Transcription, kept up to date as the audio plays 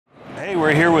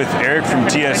we're here with Erik from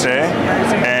TSA,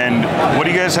 and what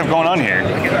do you guys have going on here?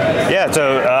 Yeah,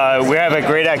 so we have a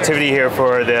great activity here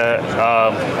for the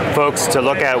folks to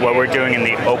look at what we're doing in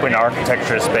the open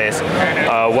architecture space.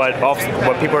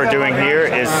 What people are doing here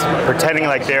is pretending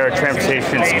like they're a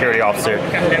transportation security officer.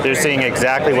 They're seeing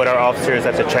exactly what our officers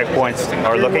at the checkpoints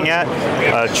are looking at,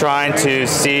 trying to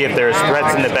see if there's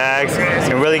threats in the bags,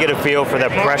 and really get a feel for the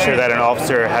pressure that an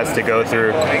officer has to go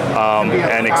through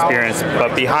and experience.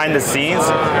 But behind the scenes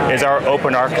is our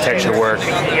open architecture work,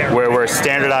 where we're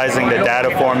standardizing the data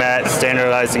format,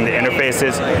 standardizing the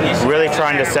interfaces, really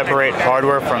trying to separate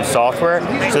hardware from software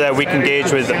so that we can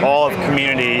engage with all of the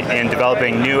community in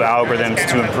developing new algorithms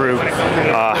to improve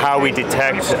how we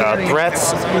detect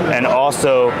threats, and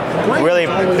also really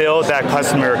build that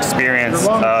customer experience,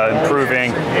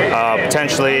 improving,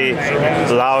 potentially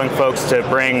allowing folks to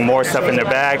bring more stuff in their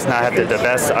bags, not have to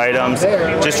divest items,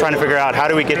 just trying to figure out how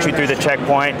do we get you through the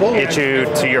checkpoint, get you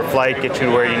to your flight, get you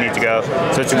where you need to go.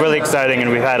 So it's really exciting, and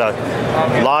we've had a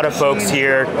lot of folks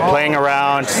here playing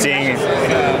around, seeing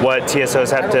what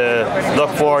TSOs have to look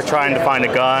for, trying to find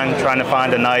a gun, trying to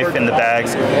find a knife in the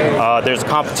bags. There's a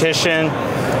competition.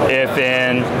 If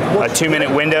in a 2-minute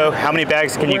window, how many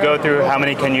bags can you go through? How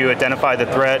many can you identify the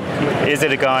threat? Is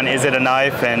it a gun? Is it a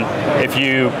knife? And if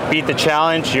you beat the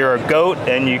challenge, you're a GOAT,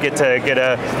 and you get to get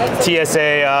a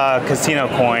TSA casino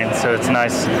coin. So it's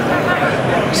nice.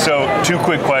 So 2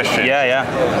 quick questions.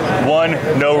 Yeah.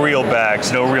 1, no real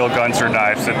bags, no real guns or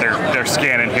knives that they're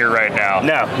scanning here right now.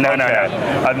 No.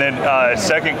 And then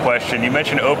second question, you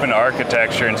mentioned open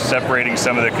architecture and separating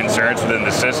some of the concerns within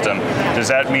the system. Does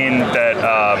that mean that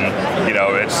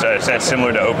it's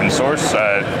similar to open source?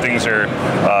 Things are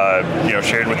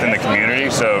shared within the community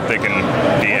so they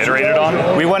can be iterated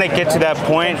on? We want to get to that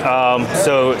point.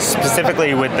 So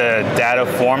specifically with the data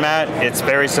format, it's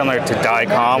very similar to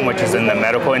DICOM, which is in the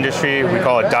medical industry. We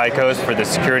call it DICOS for the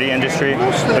security industry.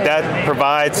 But that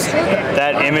provides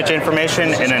that image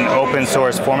information in an open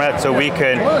source format, so we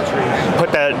could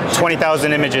put that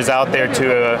 20,000 images out there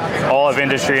to all of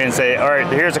industry and say, all right,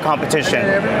 here's a competition.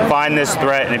 Find this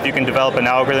threat, and if you can develop an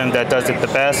algorithm that does it the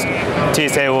best,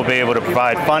 TSA will be able to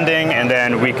provide funding, and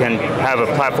then we can have a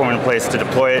platform in place to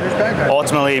deploy it,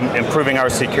 ultimately improving our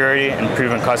security and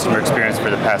improving customer experience for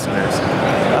the passengers.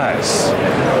 Nice.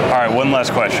 All right, one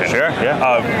last question. Sure, yeah.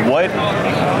 What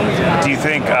do you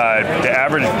think the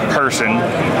average person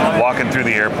walking through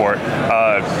the airport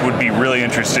would be really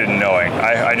interested in knowing?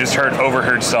 I just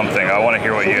overheard something. I want to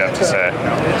hear what you have to say.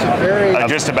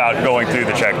 Just about going through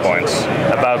the checkpoints.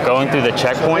 About going through the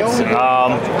checkpoints?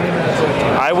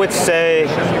 I would say,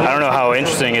 I don't know how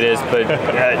interesting it is, but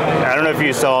I don't know if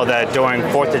you saw that during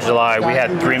 4th of July, we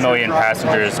had 3 million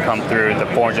passengers come through the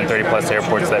 430 plus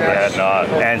airports that we had.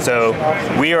 And so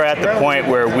we are at the point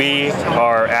where we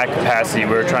are at capacity.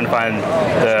 We're trying to find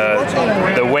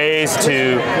the ways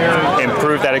to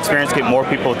improve that experience, get more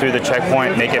people through the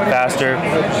checkpoint, make it faster.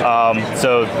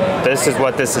 So this is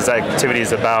what this activity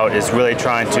is about, is really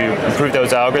trying to improve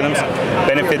those algorithms.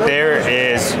 Benefit there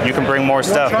is you can bring more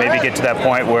stuff, maybe get to that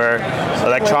point where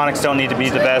electronics don't need to be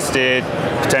divested,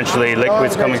 potentially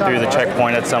liquids coming through the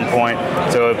checkpoint at some point.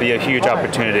 So it would be a huge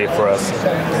opportunity for us.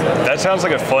 That sounds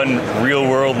like a fun real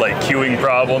world queuing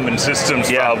problem and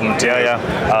systems problem too. Yeah.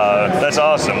 That's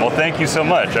awesome. Well, thank you so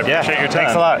much. I appreciate your time.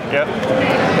 Thanks a lot. Yep.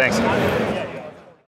 Thanks.